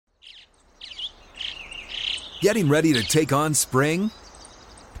Getting ready to take on spring?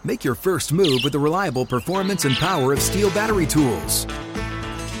 Make your first move with the reliable performance and power of Steel battery tools.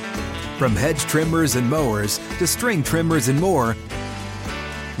 From hedge trimmers and mowers to string trimmers and more,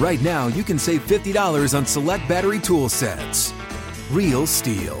 right now you can save $50 on select battery tool sets. Real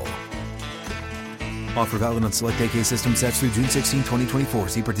Steel. Offer valid on select AK system sets through June 16, 2024.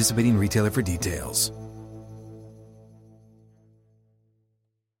 See participating retailer for details.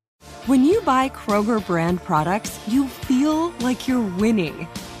 When you buy Kroger brand products, you feel like you're winning.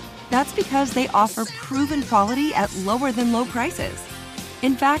 That's because they offer proven quality at lower than low prices.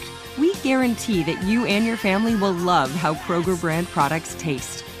 In fact, we guarantee that you and your family will love how Kroger brand products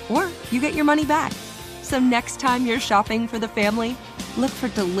taste, or you get your money back. So next time you're shopping for the family, look for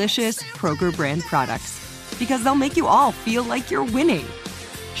delicious Kroger brand products, because they'll make you all feel like you're winning.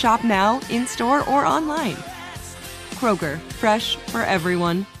 Shop now, in-store, or online. Kroger, fresh for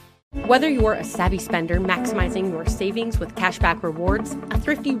everyone. Whether you're a savvy spender maximizing your savings with cashback rewards, a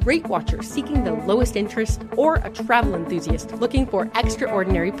thrifty rate watcher seeking the lowest interest, or a travel enthusiast looking for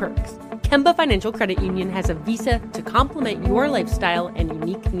extraordinary perks, Kemba Financial Credit Union has a visa to complement your lifestyle and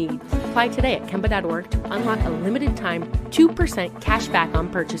unique needs. Apply today at Kemba.org to unlock a limited time 2% cash back on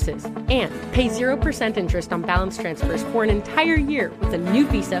purchases and pay 0% interest on balance transfers for an entire year with a new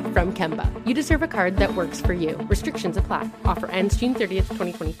visa from Kemba. You deserve a card that works for you. Restrictions apply. Offer ends June 30th,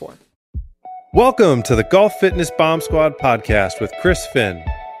 2024. Welcome to the Golf Fitness Bomb Squad podcast with Chris Finn,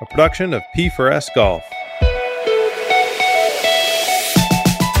 a production of P4S Golf.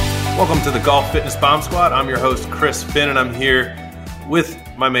 Welcome to the Golf Fitness Bomb Squad. I'm your host, Chris Finn, and I'm here with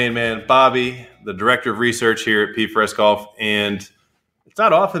my main man, Bobby, the director of research here at P4S Golf. And it's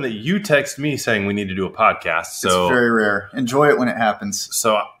not often that you text me saying we need to do a podcast. So it's very rare. Enjoy it when it happens.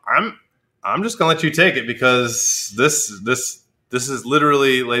 So I'm just gonna let you take it, because this is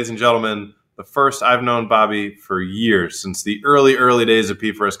literally, ladies and gentlemen, the first I've known Bobby for years, since the early days of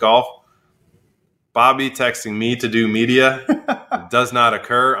P4S Golf. Bobby texting me to do media does not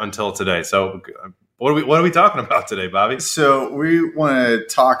occur until today. So what are we talking about today, Bobby? So we want to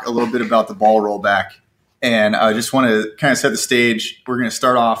talk a little bit about the ball rollback, and I just want to kind of set the stage. We're going to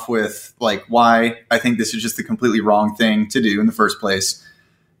start off with like why I think this is just the completely wrong thing to do in the first place.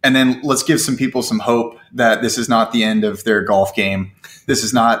 And then let's give some people some hope that this is not the end of their golf game. This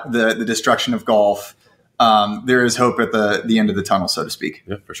is not the destruction of golf. There is hope at the end of the tunnel, so to speak.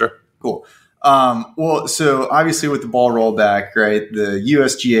 Yeah, for sure. Cool. Well, so obviously with the ball rollback, right, the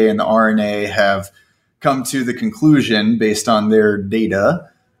USGA and the RNA have come to the conclusion based on their data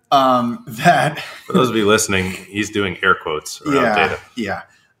that for those of you listening, he's doing air quotes around data. Yeah.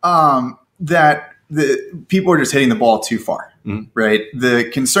 That the people are just hitting the ball too far, right? The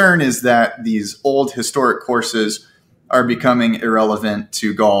concern is that these old historic courses are becoming irrelevant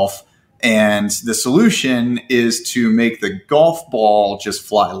to golf, and the solution is to make the golf ball just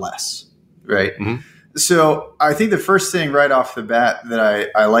fly less. Right. Mm-hmm. So I think the first thing right off the bat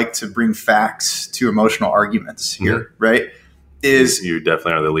that I like to bring facts to emotional arguments here, right, is you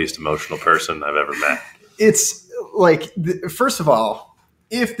definitely are the least emotional person I've ever met. It's like, first of all,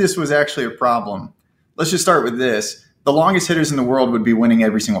 if this was actually a problem, let's just start with this. The longest hitters in the world would be winning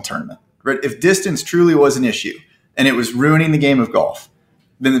every single tournament, right? If distance truly was an issue and it was ruining the game of golf,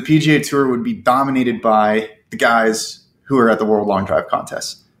 then the PGA Tour would be dominated by the guys who are at the World Long Drive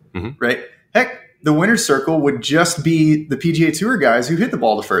contests. Mm-hmm. Right? Heck, the winner's circle would just be the PGA Tour guys who hit the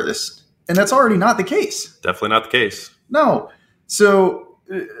ball the furthest. And that's already not the case. Definitely not the case. No. So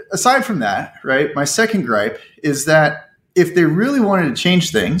aside from that, right, my second gripe is that if they really wanted to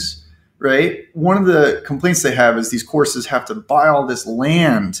change things, right, one of the complaints they have is these courses have to buy all this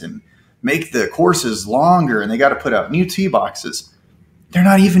land and make the courses longer, and they got to put out new tee boxes. They're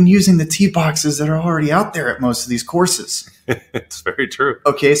not even using the tee boxes that are already out there at most of these courses. It's very true.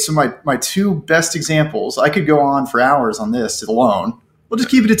 Okay, so my two best examples, I could go on for hours on this alone. We'll just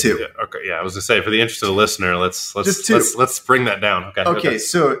keep it at two. Yeah, okay, yeah, I was going to say, for the interest of the listener, let's bring that down. Okay,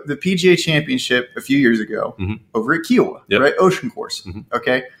 so the PGA Championship a few years ago over at Kiowa, right? Ocean course,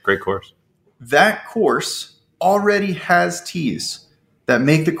 okay? Great course. That course already has tees that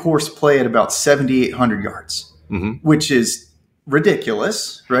make the course play at about 7,800 yards, which is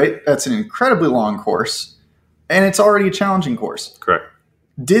ridiculous, right? That's an incredibly long course, and it's already a challenging course. Correct.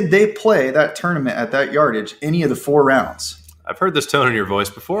 Did they play that tournament at that yardage any of the 4 rounds? I've heard this tone in your voice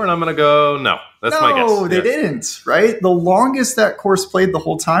before, and I'm going to go, no. That's my guess. No, they didn't, right? The longest that course played the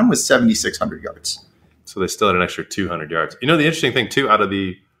whole time was 7,600 yards. So they still had an extra 200 yards. You know, the interesting thing, too, out of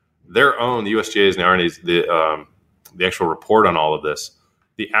their own, the USGA's and the RNA's, the actual report on all of this,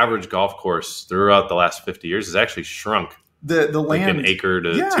 the average golf course throughout the last 50 years has actually shrunk. The land, like an acre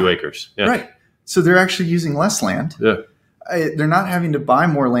to 2 acres. Yeah. Right. So they're actually using less land. Yeah. They're not having to buy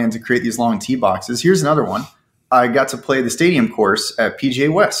more land to create these long tee boxes. Here's another one. I got to play the stadium course at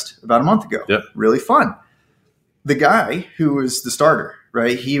PGA West about a month ago. Yeah. Really fun. The guy who was the starter,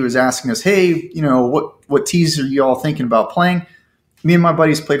 right? He was asking us, hey, what tees are you all thinking about playing? Me and my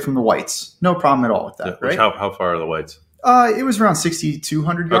buddies played from the whites. No problem at all with that, right? How far are the whites? It was around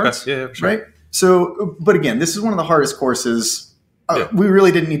 6,200 yards. Okay. Yeah, sure. Right? So, but again, this is one of the hardest courses. We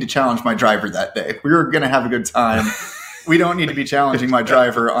really didn't need to challenge my driver that day. We were going to have a good time. We don't need to be challenging my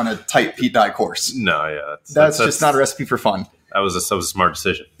driver on a tight Pete Dye course. No, yeah. That's just not a recipe for fun. That was a smart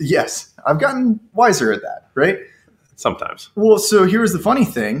decision. Yes. I've gotten wiser at that, right? Sometimes. Well, so here's the funny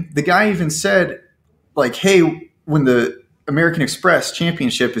thing. The guy even said, like, hey, when the American Express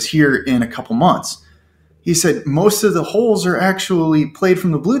Championship is here in a couple months, he said most of the holes are actually played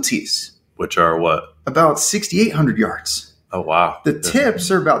from the blue tees. Which are what? About 6,800 yards. Oh, wow. The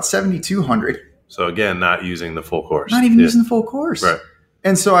tips are about 7,200. So, again, not using the full course. Not even using the full course. Right.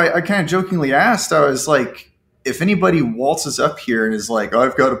 And so I kind of jokingly asked, I was like, if anybody waltzes up here and is like,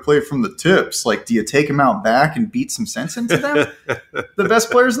 I've got to play from the tips, like, do you take them out back and beat some sense into them? The best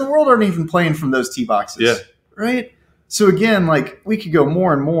players in the world aren't even playing from those tee boxes. Yeah. Right? So, again, like, we could go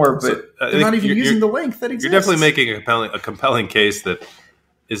more and more, but they're not even using the length that exists. You're definitely making a compelling case that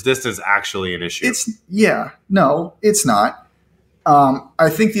is distance actually an issue. No, it's not. I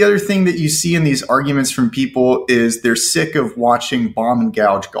think the other thing that you see in these arguments from people is they're sick of watching bomb and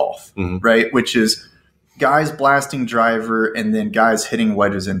gouge golf, right? Which is guys blasting driver and then guys hitting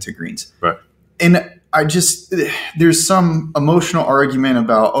wedges into greens. Right. And there's some emotional argument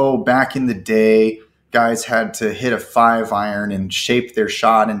about, back in the day, guys had to hit a 5-iron and shape their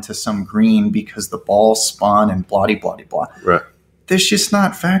shot into some green because the ball spun and blah, blah, blah. Right. That's just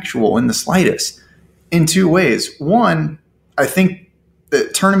not factual in the slightest in two ways. One, I think the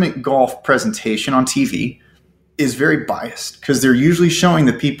tournament golf presentation on TV is very biased because they're usually showing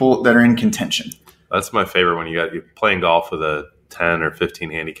the people that are in contention. That's my favorite when you're playing golf with a 10 or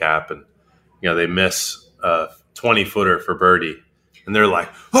 15 handicap and they miss a 20-footer for birdie. And they're like,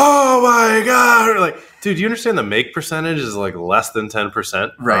 oh, my God. Or like, dude, do you understand the make percentage is like less than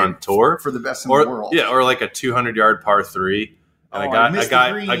 10% on tour? For the best in the world. Yeah, or like a 200-yard par 3. And a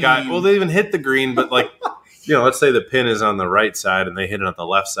guy, well, they even hit the green, but like, let's say the pin is on the right side and they hit it on the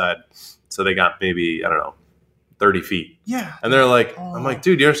left side. So they got maybe, 30 feet. Yeah. And they're like, I'm like,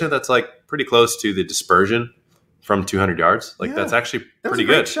 dude, you understand that's like pretty close to the dispersion from 200 yards? Like, that's actually pretty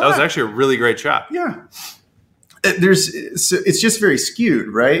good. That was actually a really great shot. Yeah. It's just very skewed,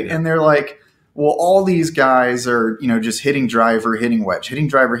 right? Yeah. And they're like, well, all these guys are, just hitting driver, hitting wedge, hitting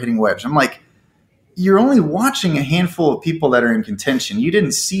driver, hitting wedge. I'm like, you're only watching a handful of people that are in contention. You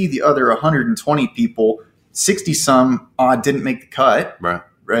didn't see the other 120 people, 60-some odd didn't make the cut,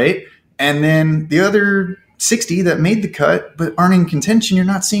 right? And then the other 60 that made the cut but aren't in contention, you're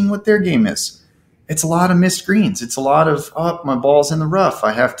not seeing what their game is. It's a lot of missed greens. It's a lot of, my ball's in the rough.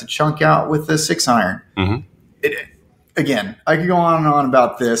 I have to chunk out with the 6-iron. Mm-hmm. Again, I could go on and on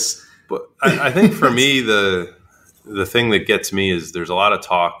about this. But I think for me, the thing that gets me is there's a lot of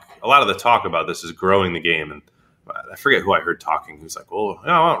talk. A lot of the talk about this is growing the game. And I forget who I heard talking who's like, well,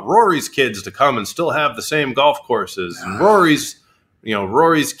 I want Rory's kids to come and still have the same golf courses. And Rory's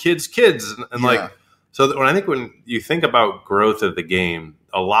kids. And like, so when you think about growth of the game,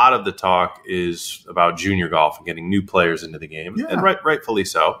 a lot of the talk is about junior golf and getting new players into the game. Yeah. And rightfully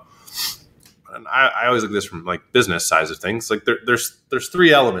so. And I always look at this from like business size of things. Like there's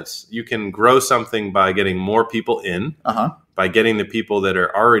three elements. You can grow something by getting more people in, by getting the people that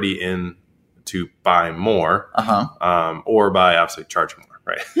are already in to buy more, or by obviously charging more,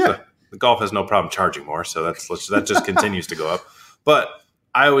 right? Yeah. So the golf has no problem charging more, so that just continues to go up. But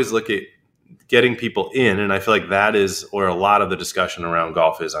I always look at getting people in, and I feel like that is where a lot of the discussion around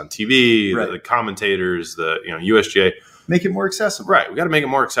golf is on TV, the commentators, the USGA. Make it more accessible. Right. We got to make it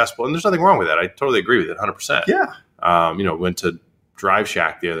more accessible. And there's nothing wrong with that. I totally agree with it 100%. Yeah. Went to Drive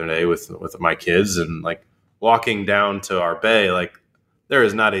Shack the other day with my kids and like walking down to our bay, like there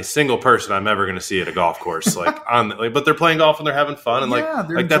is not a single person I'm ever going to see at a golf course, but they're playing golf and they're having fun.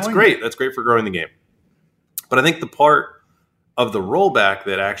 And that's great. That's great for growing the game. But I think the part of the rollback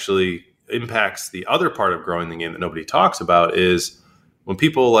that actually impacts the other part of growing the game that nobody talks about is when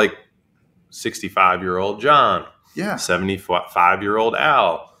people like 65-year-old John, 75-year-old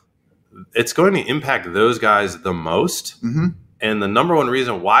Al, it's going to impact those guys the most. Mm-hmm. And the number one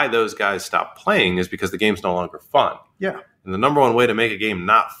reason why those guys stop playing is because the game's no longer fun. Yeah. And the number one way to make a game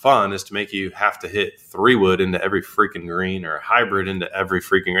not fun is to make you have to hit 3-wood into every freaking green or hybrid into every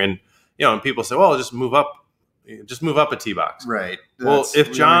freaking green. And people say, well, just move up just move up a tee box. Right. Well,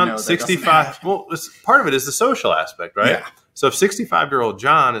 if John 65, part of it is the social aspect, right? Yeah. So if 65-year-old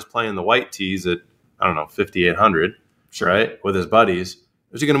John is playing the white tees at, I don't know, 5,800, right, with his buddies,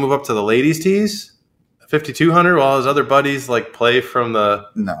 is he going to move up to the ladies' tees, 5,200, while his other buddies like play from the?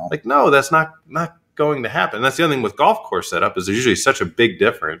 No. Like, no, that's not going to happen. And that's the other thing with golf course setup is there's usually such a big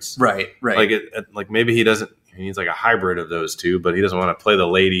difference. Right. Like maybe he needs like a hybrid of those two, but he doesn't want to play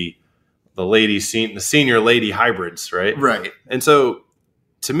the senior lady hybrids, right? Right. And so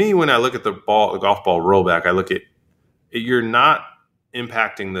to me, when I look at the golf ball rollback, I look at you're not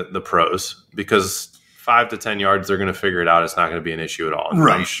impacting the pros because 5 to 10 yards, they're going to figure it out. It's not going to be an issue at all. And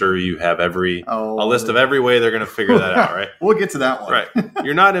right. I'm sure you have a list of every way they're going to figure that out, right? We'll get to that one. Right.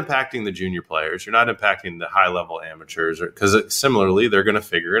 You're not impacting the junior players. You're not impacting the high-level amateurs because similarly, they're going to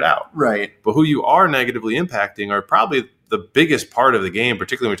figure it out. Right. But who you are negatively impacting are probably the biggest part of the game,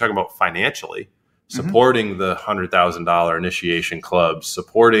 particularly when we're talking about financially, supporting the $100,000 initiation clubs,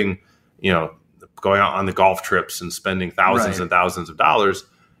 supporting, going out on the golf trips and spending thousands and thousands of dollars.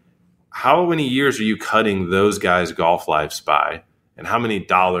 How many years are you cutting those guys' golf lives by? And how many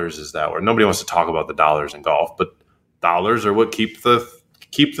dollars is that worth? Nobody wants to talk about the dollars in golf, but dollars are what keep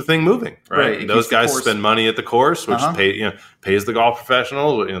the thing moving, right? Those guys spend money at the course, which pays the golf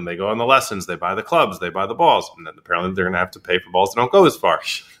professional. They go on the lessons, they buy the clubs, they buy the balls, and then apparently they're going to have to pay for balls that don't go as far,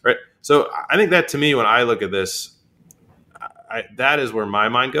 right? So I think that to me, when I look at this, that is where my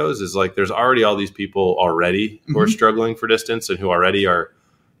mind goes. Is like there's already all these people already who are struggling for distance and who already are,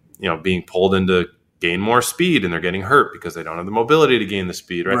 being pulled into gain more speed, and they're getting hurt because they don't have the mobility to gain the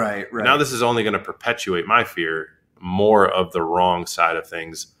speed, right? Right. Now this is only going to perpetuate my fear more of the wrong side of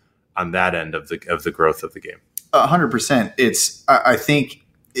things on that end of the growth of the game. 100%. I think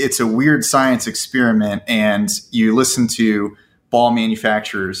it's a weird science experiment, and you listen to ball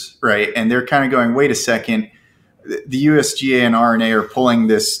manufacturers, right? And they're kind of going, wait a second, the USGA and RNA are pulling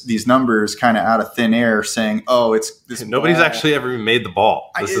these numbers kind of out of thin air, saying, "Oh, it's this." Nobody's actually ever made the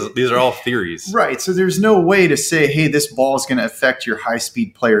ball. These are all theories, right? So there's no way to say, "Hey, this ball is going to affect your high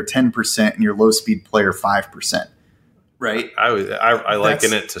speed player 10% and your low speed player 5%." Right? I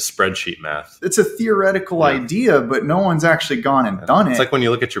liken it to spreadsheet math. It's a theoretical idea, but no one's actually gone and done it. It's like when you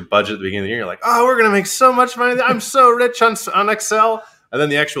look at your budget at the beginning of the year, you're like, "Oh, we're going to make so much money! I'm so rich on Excel." And then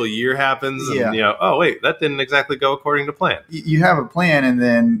the actual year happens, and oh wait, that didn't exactly go according to plan. You have a plan, and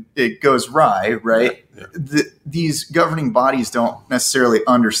then it goes awry, right? Yeah. These governing bodies don't necessarily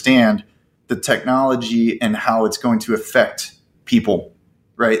understand the technology and how it's going to affect people,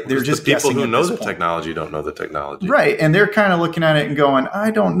 right? They're just the people guessing who know the technology don't know the technology, right? And they're kind of looking at it and going, "I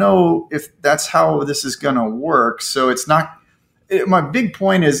don't know if that's how this is going to work." So it's not. My big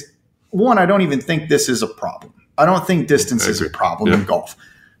point is, one, I don't even think this is a problem. I don't think distance is a problem in golf.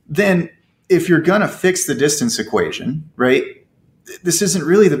 Then if you're going to fix the distance equation, right, this isn't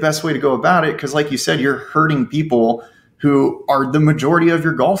really the best way to go about it because, like you said, you're hurting people who are the majority of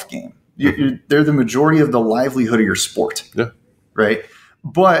your golf game. They're the majority of the livelihood of your sport, right?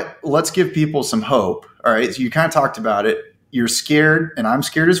 But let's give people some hope, all right? So you kind of talked about it. You're scared, and I'm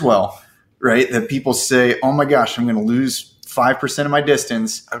scared as well, right, that people say, oh, my gosh, I'm going to lose 5% of my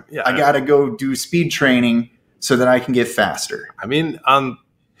distance. I got to go do speed training so that I can get faster. I mean,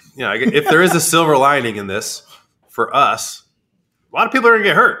 if there is a silver lining in this for us, a lot of people are going to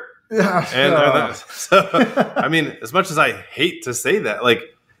get hurt. I mean, as much as I hate to say that, like,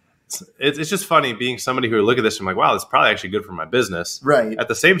 it's just funny being somebody who look at this and I'm like, wow, this is probably actually good for my business. Right. At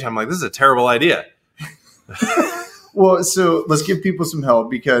the same time, I'm like, this is a terrible idea. Well, so let's give people some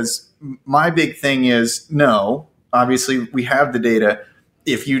help because my big thing is no. Obviously, we have the data.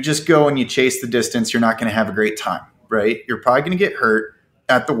 If you just go and you chase the distance, you're not going to have a great time, right? You're probably going to get hurt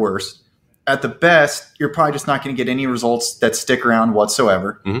at the worst. At the best, you're probably just not going to get any results that stick around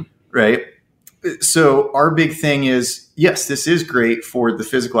whatsoever, right? So our big thing is, yes, this is great for the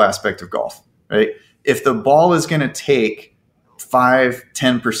physical aspect of golf, right? If the ball is going to take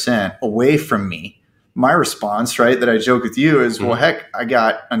 5-10% away from me, my response, right, that I joke with you is, well, heck, I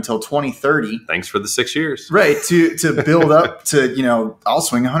got until 2030. Thanks for the 6 years. Right, to build up to, I'll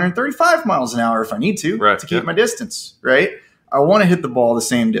swing 135 miles an hour if I need to keep my distance, right? I want to hit the ball the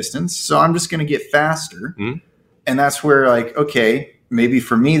same distance, so I'm just going to get faster. And that's where, like, okay, maybe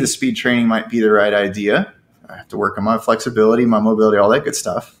for me the speed training might be the right idea. I have to work on my flexibility, my mobility, all that good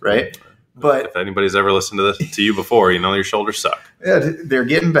stuff, right? But if anybody's ever listened to this to you before, your shoulders suck. Yeah, they're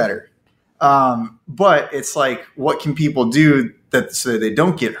getting better. But it's like, what can people do so they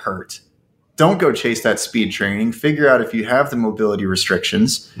don't get hurt? Don't go chase that speed training. Figure out if you have the mobility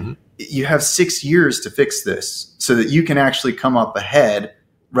restrictions. You have 6 years to fix this so that you can actually come up ahead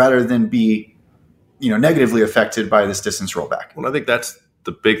rather than be negatively affected by this distance rollback. Well, I think that's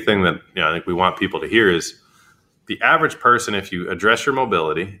the big thing that I think we want people to hear is the average person, if you address your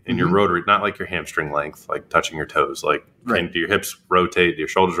mobility and your rotary, not like your hamstring length, like touching your toes, like do your hips rotate, do your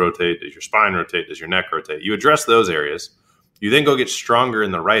shoulders rotate, does your spine rotate, does your neck rotate? You address those areas. You then go get stronger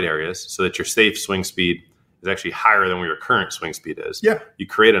in the right areas so that your safe swing speed is actually higher than where your current swing speed is. Yeah. You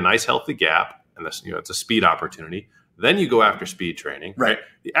create a nice healthy gap, and this, it's a speed opportunity. Then you go after speed training. Right.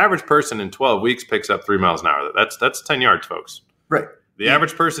 The average person in 12 weeks picks up 3 miles an hour. That's 10 yards, folks. Right. The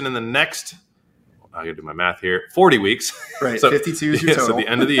average person in the next, I gotta do my math here, 40 weeks. Right. So 52 is your total. So the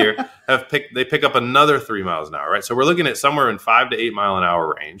end of the year, they pick up another 3 miles an hour, right? So we're looking at somewhere in 5 to 8 mile an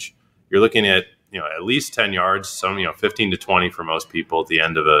hour range. You're looking at, at least 10 yards, some, 15 to 20 for most people at the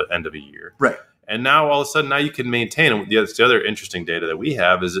end of a year. Right. And now all of a sudden, now you can maintain. And the other interesting data that we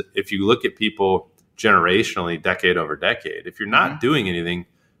have is if you look at people generationally, decade over decade, if you're not doing anything,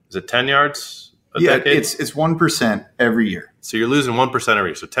 is it 10 yards a decade? It's 1% every year. So you're losing 1% every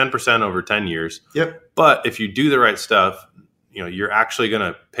year. So 10% over 10 years. Yep. But if you do the right stuff, you're actually going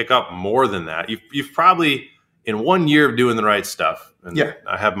to pick up more than that. You've probably, in 1 year of doing the right stuff, and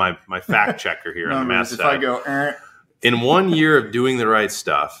I have my fact checker here on the math side. If I go, in 1 year of doing the right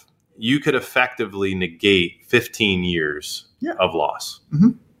stuff, you could effectively negate 15 years of loss.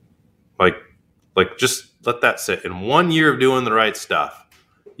 Mm-hmm. Like just let that sit. In 1 year of doing the right stuff,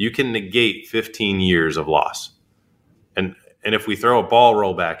 you can negate 15 years of loss. And if we throw a ball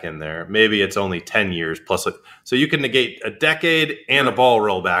rollback in there, maybe it's only 10 years plus. So you can negate a decade and a ball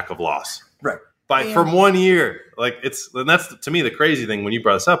rollback of loss. Right. From 1 year. And that's to me the crazy thing when you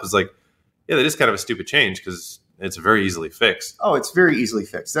brought this up is that is kind of a stupid change because it's very easily fixed. Oh, it's very easily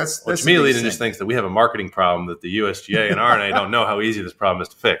fixed. That's which immediately just thinks that we have a marketing problem that the USGA and RNA don't know how easy this problem is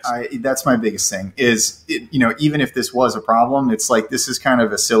to fix. That's my biggest thing is, even if this was a problem, it's like this is kind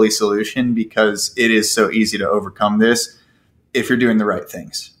of a silly solution because it is so easy to overcome this if you're doing the right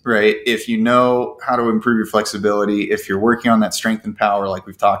things, right? If you know how to improve your flexibility, if you're working on that strength and power like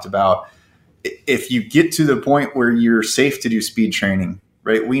we've talked about, if you get to the point where you're safe to do speed training,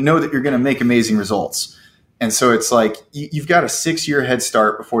 right? We know that you're going to make amazing results. And so it's like you've got a 6-year head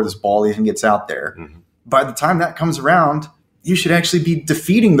start before this ball even gets out there. Mm-hmm. By the time that comes around, you should actually be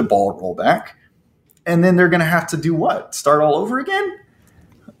defeating the ball rollback. And then they're going to have to do what? Start all over again?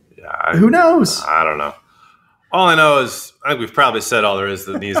 Yeah, who knows? I don't know. All I know is I think we've probably said all there is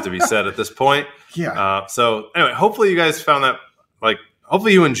that needs to be said at this point. Yeah. So anyway, hopefully you guys found that,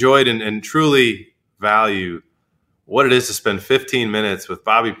 hopefully you enjoyed and truly value what it is to spend 15 minutes with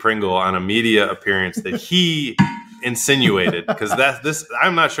Bobby Prengle on a media appearance that he insinuated, because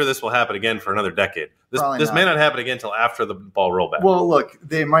I'm not sure this will happen again for another decade. This may not happen again until after the ball rollback. Well, look,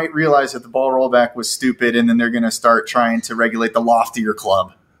 they might realize that the ball rollback was stupid, and then they're going to start trying to regulate the loft of your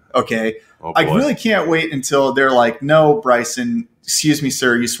club. Okay. Oh, I really can't wait until they're like, no, Bryson, excuse me,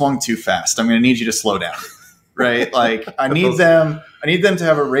 sir, you swung too fast. I'm going to need you to slow down. Right? I need them to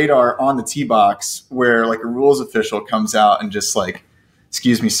have a radar on the tee box where a rules official comes out and just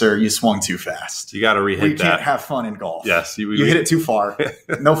excuse me, sir, you swung too fast. You got to rehit that. We can't have fun in golf. Yes. You hit it too far.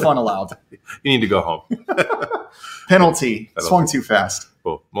 No fun allowed. You need to go home. Penalty. Swung too fast.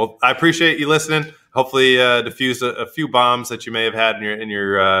 Cool. Well, I appreciate you listening. Hopefully diffuse a few bombs that you may have had in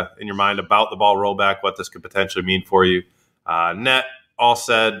your mind about the ball rollback, what this could potentially mean for you. Net all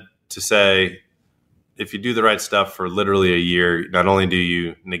said to say, if you do the right stuff for literally a year, not only do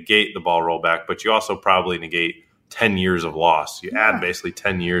you negate the ball rollback, but you also probably negate 10 years of loss. You add basically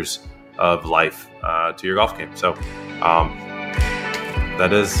 10 years of life to your golf game. So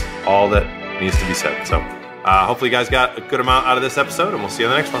that is all that needs to be said. So hopefully you guys got a good amount out of this episode, and we'll see you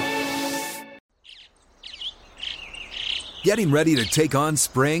on the next one. Getting ready to take on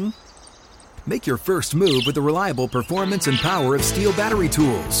spring? Make your first move with the reliable performance and power of Steel battery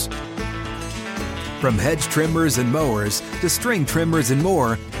tools. From hedge trimmers and mowers to string trimmers and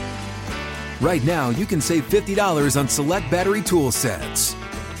more, right now you can save $50 on select battery tool sets.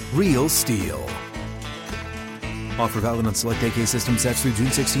 Real Steel. Offer valid on select AK system sets through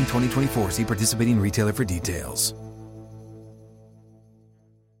June 16, 2024. See participating retailer for details.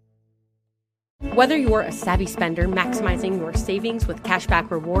 Whether you're a savvy spender maximizing your savings with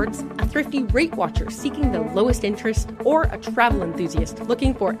cashback rewards, a thrifty rate watcher seeking the lowest interest, or a travel enthusiast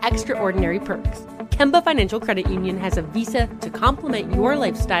looking for extraordinary perks, Kemba Financial Credit Union has a visa to complement your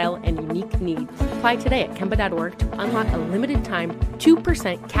lifestyle and unique needs. Apply today at Kemba.org to unlock a limited time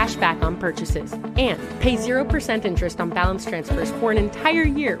 2% cash back on purchases and pay 0% interest on balance transfers for an entire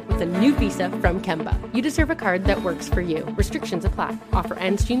year with a new visa from Kemba. You deserve a card that works for you. Restrictions apply. Offer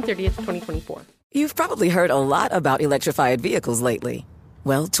ends June 30th, 2024. You've probably heard a lot about electrified vehicles lately.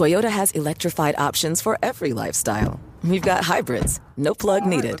 Well, Toyota has electrified options for every lifestyle. We've got hybrids, no plug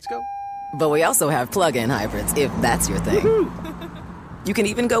needed. Let's go. But we also have plug-in hybrids, if that's your thing. You can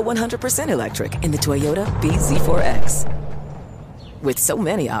even go 100% electric in the Toyota BZ4X. With so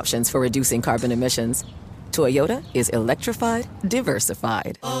many options for reducing carbon emissions, Toyota is electrified,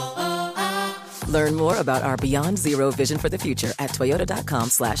 diversified. Learn more about our Beyond Zero vision for the future at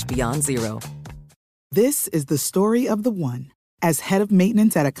toyota.com/Beyond Zero. This is the story of the one. As head of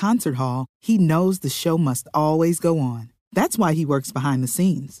maintenance at a concert hall, he knows the show must always go on. That's why he works behind the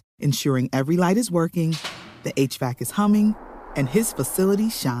scenes, ensuring every light is working, the HVAC is humming, and his facility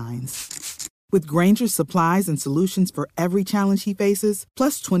shines. With Grainger's supplies and solutions for every challenge he faces,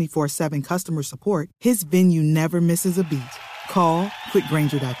 plus 24/7 customer support, his venue never misses a beat. Call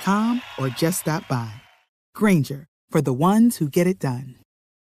quickgrainger.com or just stop by. Grainger, for the ones who get it done.